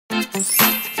Okay,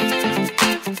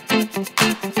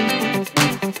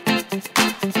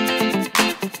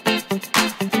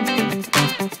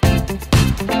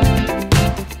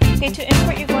 to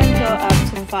import, you're going to go up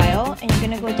to File, and you're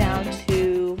going to go down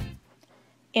to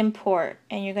Import,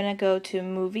 and you're going to go to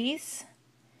Movies.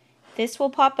 This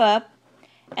will pop up,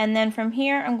 and then from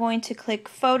here, I'm going to click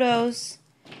Photos,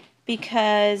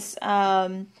 because,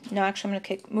 no, actually, I'm going to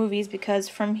click Movies, because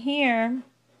from here,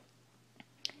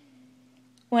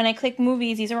 when I click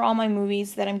Movies, these are all my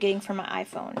movies that I'm getting from my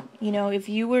iPhone. You know, if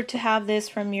you were to have this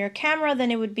from your camera, then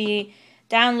it would be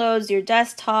Downloads, your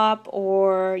desktop,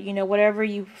 or, you know, whatever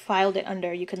you filed it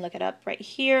under. You can look it up right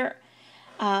here,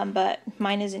 but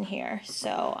mine is in here.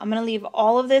 So I'm going to leave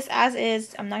all of this as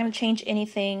is. I'm not going to change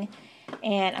anything,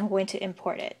 and I'm going to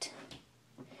import it.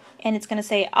 And it's going to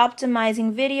say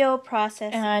optimizing video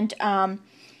process. And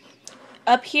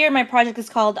up here, my project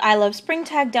is called I Love Spring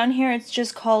Tag. Down here, it's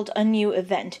just called a new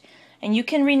event. And you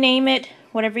can rename it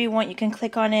whatever you want. You can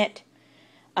click on it.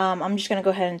 I'm just going to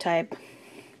go ahead and type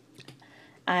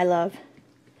I Love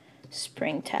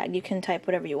Spring Tag. You can type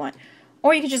whatever you want.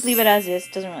 Or you can just leave it as is.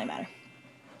 Doesn't really matter.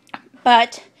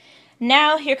 But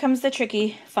now here comes the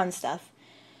tricky, fun stuff.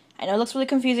 I know it looks really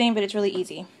confusing, but it's really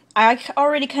easy. I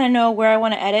already kind of know where I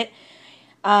want to edit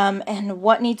and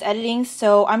what needs editing.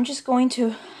 So I'm just going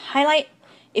to highlight.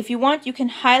 If you want, you can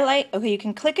highlight. Okay, you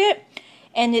can click it,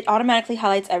 and it automatically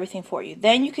highlights everything for you.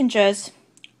 Then you can just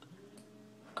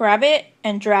grab it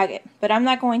and drag it. But I'm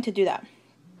not going to do that.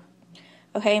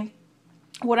 Okay,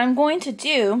 what I'm going to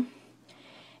do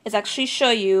is actually show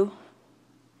you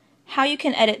how you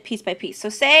can edit piece by piece. So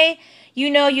say you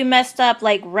know you messed up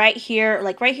like right here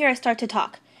I start to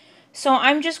talk. So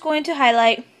I'm just going to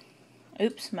highlight,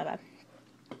 oops, my bad.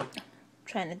 I'm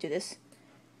trying to do this.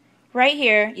 Right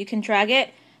here, you can drag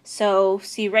it. So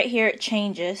see right here it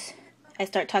changes. I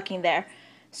start talking there.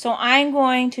 So I'm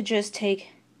going to just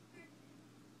take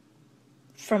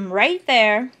from right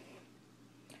there,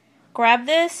 grab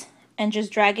this and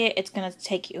just drag it. It's going to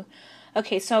take you.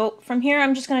 Okay, so from here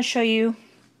I'm just going to show you.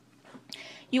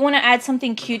 You want to add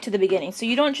something cute to the beginning. So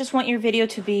you don't just want your video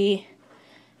to be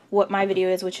what my video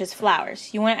is, which is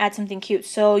flowers. You want to add something cute.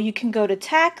 So you can go to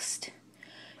text.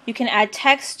 You can add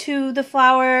text to the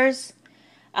flowers.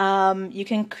 You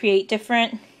can create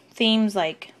different themes,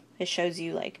 like it shows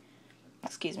you like,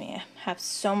 excuse me, I have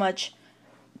so much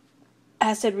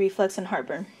acid reflux and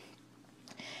heartburn.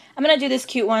 I'm going to do this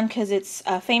cute one because it's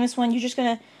a famous one. You're just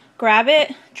going to grab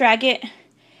it, drag it,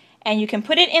 and you can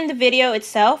put it in the video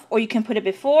itself, or you can put it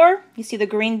before. You see the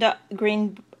green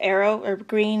arrow or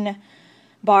green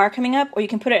bar coming up, or you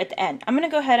can put it at the end. I'm going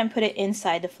to go ahead and put it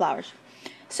inside the flowers.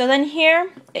 So then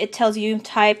here, it tells you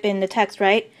type in the text,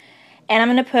 right? And I'm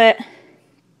going to put,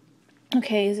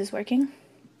 okay, is this working?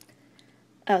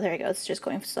 Oh, there we go. It's just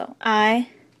going slow. I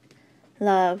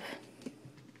love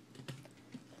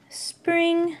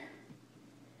spring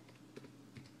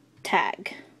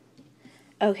tag.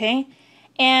 Okay,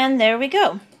 and there we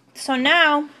go. So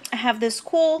now I have this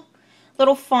cool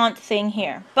little font thing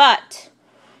here. But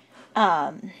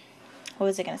what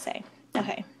was I gonna say?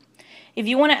 Okay, if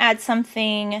you want to add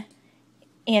something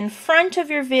in front of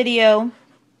your video,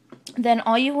 then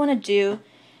all you want to do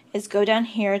is go down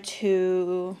here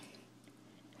to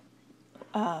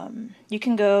you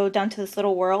can go down to this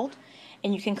little world,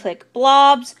 and you can click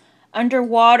blobs,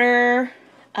 underwater,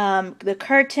 the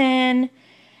curtain,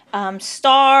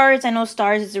 stars. I know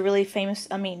stars is a really famous,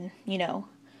 popular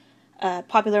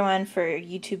one for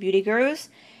YouTube beauty gurus.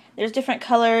 There's different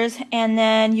colors, and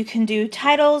then you can do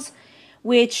titles,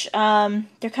 which they're kind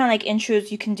of like intros.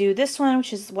 You can do this one,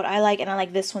 which is what I like, and I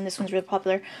like this one. This one's really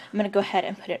popular. I'm going to go ahead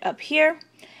and put it up here,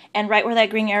 and right where that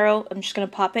green arrow, I'm just going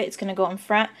to pop it. It's going to go in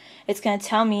front. It's going to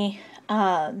tell me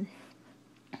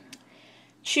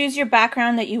choose your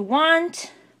background that you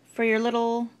want for your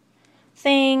little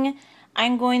thing.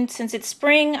 Since it's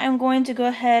spring, I'm going to go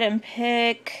ahead and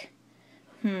pick,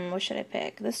 what should I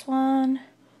pick? This one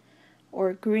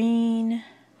or green?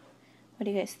 What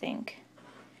do you guys think?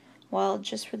 Well,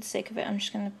 just for the sake of it, I'm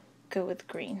just going to go with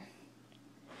green.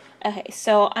 Okay,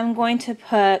 so I'm going to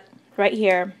put right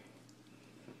here,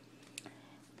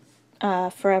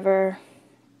 forever.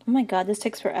 Oh my god, this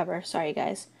takes forever. Sorry,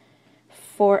 guys.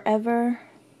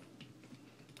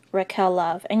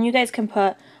 ForeverRaquelLove. And you guys can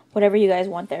put whatever you guys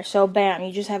want there. So, bam,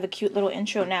 you just have a cute little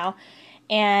intro now.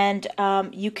 And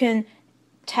you can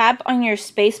tap on your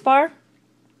space bar.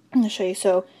 I'm going to show you.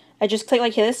 So, I just click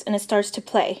like this, and it starts to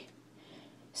play.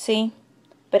 See?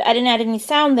 But I didn't add any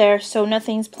sound there, so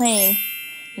nothing's playing.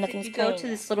 Nothing's playing. If you go to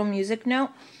this little music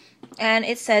note, And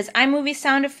it says iMovie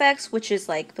sound effects, which is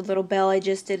like the little bell I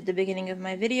just did at the beginning of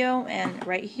my video, and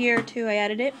right here too I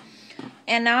added it.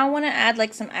 And now I want to add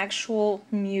like some actual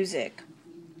music.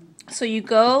 So you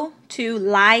go to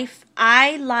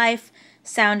iLife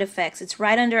sound effects. It's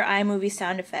right under iMovie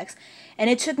sound effects. And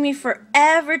it took me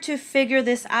forever to figure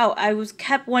this out. I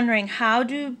kept wondering, how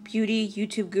do beauty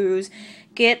YouTube gurus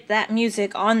get that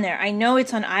music on there? I know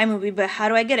it's on iMovie, but how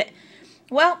do I get it?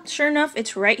 Well, sure enough,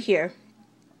 it's right here.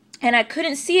 And I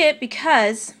couldn't see it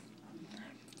because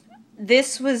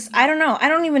this was, I don't know. I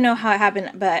don't even know how it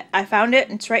happened, but I found it.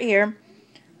 It's right here.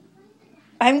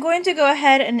 I'm going to go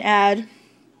ahead and add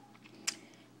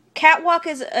Catwalk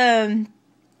is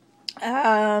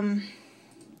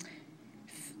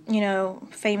you know,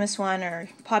 famous one or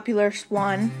popular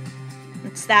one.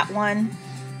 It's that one.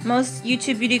 Most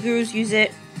YouTube beauty gurus use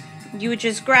it. You would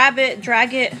just grab it,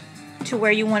 drag it to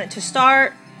where you want it to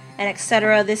start, and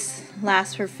etc. This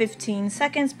lasts for 15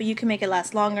 seconds, but you can make it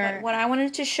last longer. But what I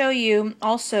wanted to show you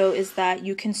also is that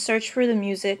you can search for the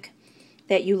music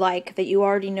that you like, that you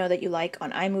already know that you like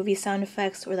on iMovie sound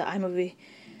effects or the iMovie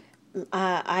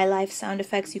iLife sound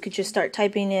effects. You could just start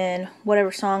typing in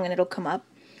whatever song and it'll come up.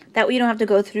 That way you don't have to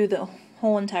go through the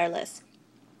whole entire list.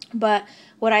 But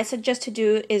what I suggest to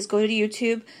do is go to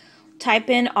YouTube, type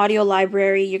in audio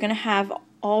library. You're going to have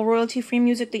all royalty-free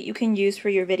music that you can use for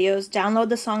your videos. Download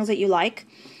the songs that you like.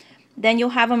 Then you'll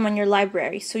have them on your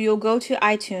library. So you'll go to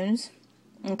iTunes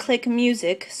and click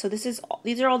music. So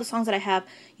these are all the songs that I have,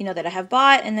 you know, that I have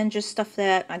bought, and then just stuff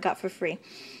that I got for free.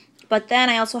 But then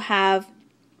I also have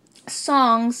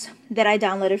songs that I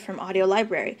downloaded from audio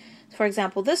library. For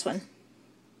example, this one.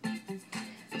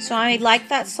 So I like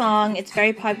that song, it's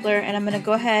very popular, and I'm going to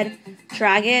go ahead,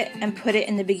 drag it, and put it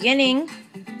in the beginning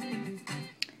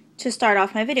to start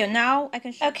off my video. Now I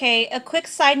can show. Okay, a quick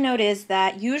side note is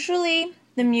that usually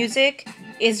the music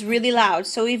is really loud.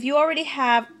 So if you already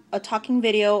have a talking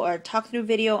video or a talk-through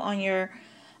video on your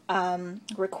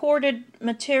recorded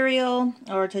material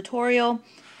or tutorial,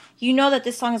 you know that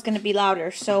this song is going to be louder.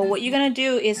 So what you're going to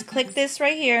do is click this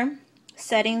right here,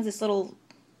 settings, this little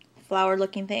flower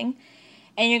looking thing,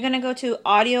 and you're going to go to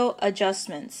audio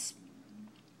adjustments.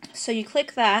 So you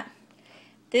click that,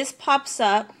 this pops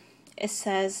up, it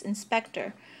says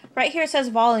inspector. Right here it says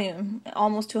volume,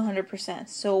 almost to 100%.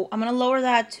 So I'm going to lower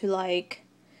that to like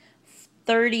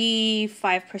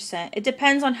 35%. It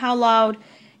depends on how loud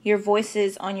your voice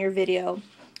is on your video.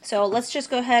 So let's just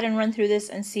go ahead and run through this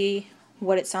and see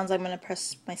what it sounds like. I'm going to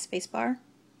press my space bar.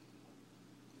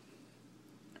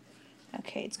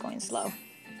 Okay, it's going slow.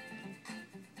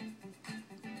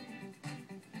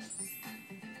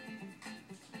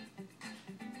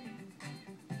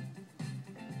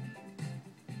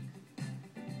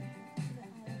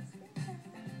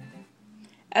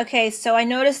 Okay, so I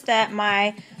noticed that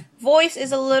my voice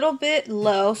is a little bit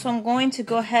low, so I'm going to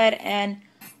go ahead and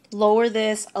lower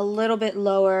this a little bit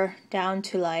lower, down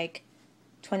to like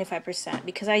 25%,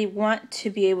 because I want to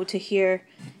be able to hear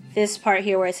this part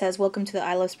here where it says welcome to the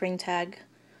I Love Spring tag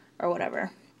or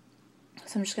whatever.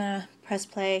 So I'm just gonna press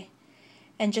play,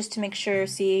 and just to make sure,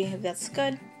 see if that's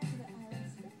good.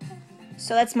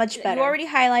 So that's much better. You already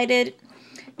highlighted.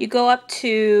 You go up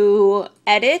to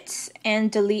edit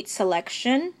and delete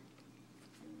selection.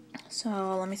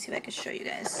 So let me see if I can show you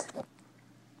guys.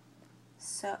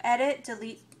 So edit,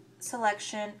 delete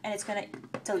selection, and it's gonna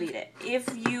delete it.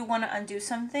 If you want to undo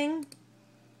something,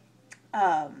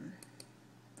 my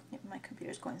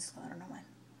computer's going slow, I don't know why.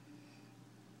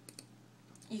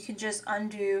 You can just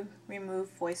undo, remove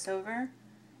voiceover,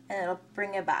 and it'll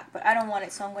bring it back. But I don't want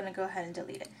it, so I'm going to go ahead and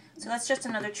delete it. So that's just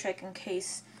another trick in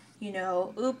case, you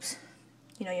know, oops,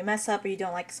 you know, you mess up or you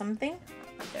don't like something.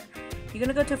 There. You're going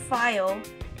to go to File,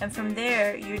 and from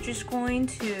there, you're just going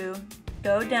to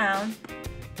go down,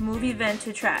 Move Event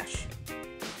to Trash.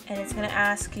 And it's going to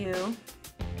ask you,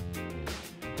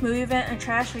 move event to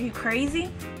trash, are you crazy?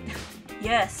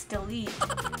 Yes, delete.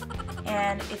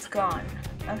 And it's gone,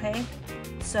 okay?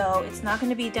 So it's not going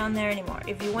to be down there anymore.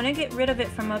 If you want to get rid of it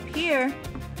from up here,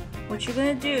 what you're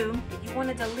going to do, you want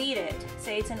to delete it.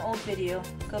 Say it's an old video.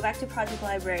 Go back to Project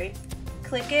Library,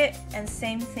 click it, and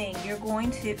same thing. You're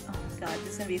going to, oh god,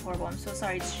 this is going to be horrible. I'm so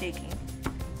sorry it's shaking.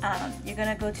 You're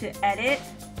going to go to Edit,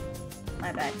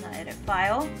 my bad, not Edit,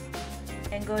 File,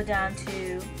 and go down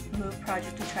to Move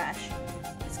Project to Trash.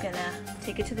 It's going to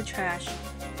take it to the trash.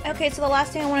 Okay, so the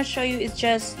last thing I want to show you is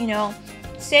just, you know,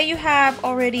 say you have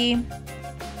already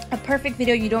a perfect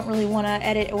video you don't really want to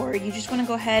edit, or you just want to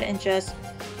go ahead and just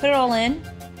put it all in.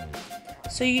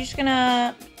 So you're just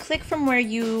gonna click from where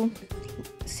you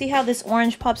see how this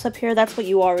orange pops up here. That's what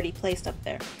you already placed up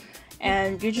there,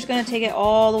 and you're just gonna take it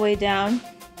all the way down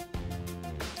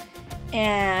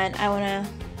and I want to,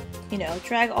 you know,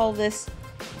 drag all this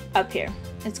up here.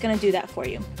 It's going to do that for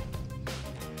you.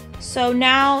 So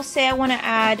now say I want to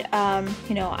add,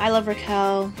 you know, I love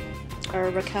Raquel, or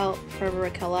Raquel,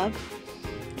 ForeverRaquelLove.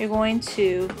 You're going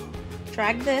to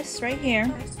drag this right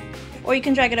here, or you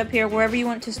can drag it up here wherever you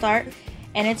want it to start,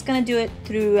 and it's going to do it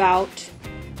throughout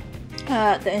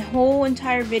the whole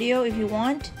entire video if you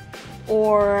want,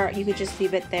 or you could just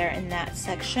leave it there in that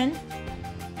section.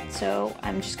 So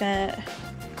I'm just gonna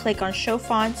click on show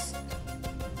fonts,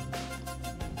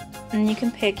 and you can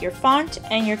pick your font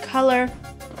and your color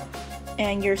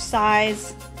and your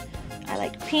size. I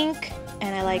like pink,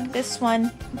 and I like this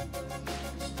one,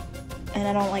 and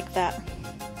I don't like that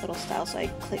little style, so I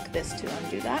click this to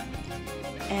undo that.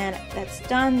 And that's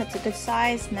done. That's a good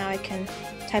size. Now I can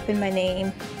type in my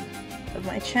name of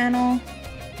my channel.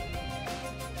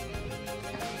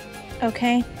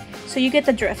 Okay, so you get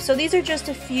the drift. So these are just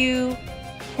a few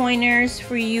pointers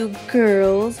for you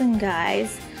girls and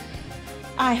guys.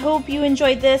 I hope you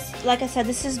enjoyed this. Like I said,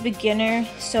 this is beginner,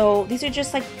 so these are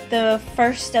just like the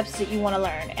first steps that you want to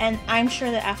learn, and I'm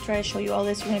sure that after I show you all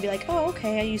this, you're gonna be like, oh,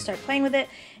 okay, you start playing with it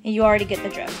and you already get the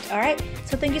drift. All right,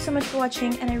 so thank you so much for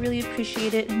watching, and I really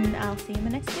appreciate it, and I'll see you in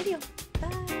the next video.